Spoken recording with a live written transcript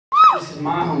This is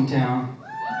my hometown,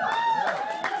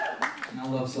 and I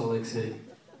love Salt Lake City.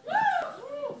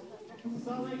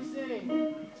 Salt Lake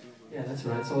City. Yeah, that's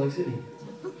right, Salt Lake City.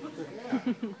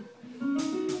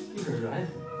 You heard right.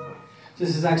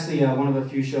 This is actually one of the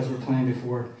few shows we're playing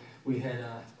before we head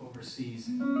overseas.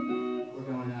 We're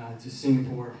going to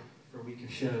Singapore for a week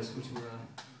of shows, which we're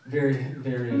very,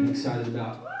 very excited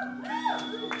about.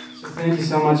 So thank you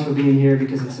so much for being here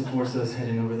because it supports us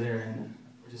heading over there, and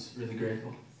we're just really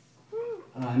grateful.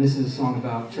 And this is a song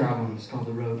about traveling. It's called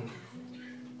The Road.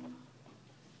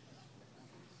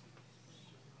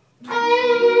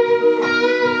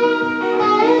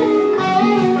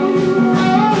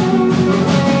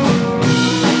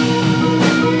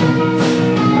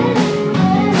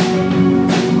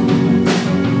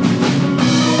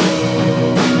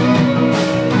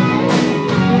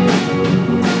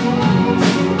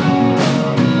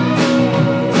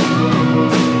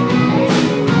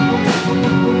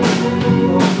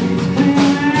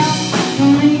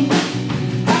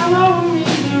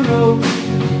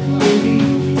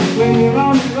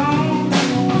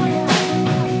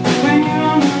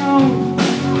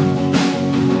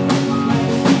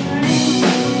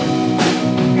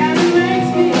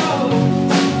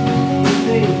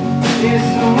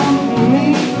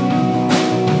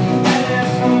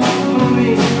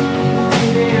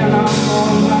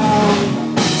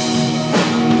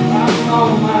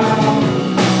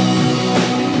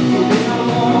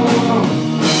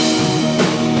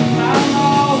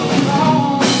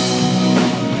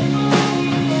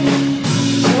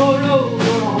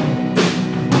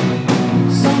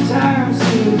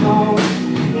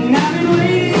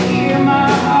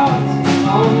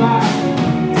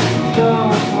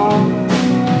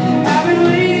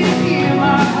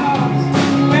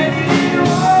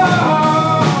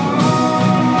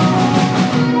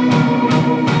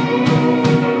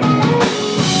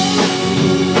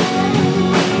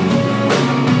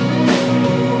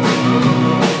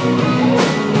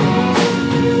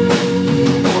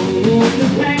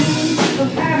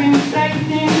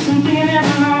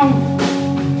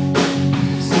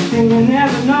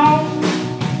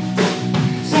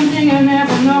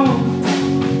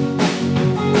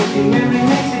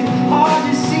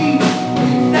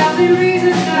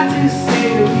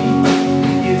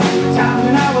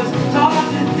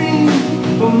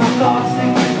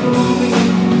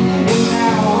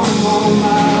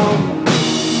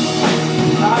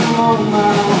 I'm on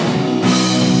my own.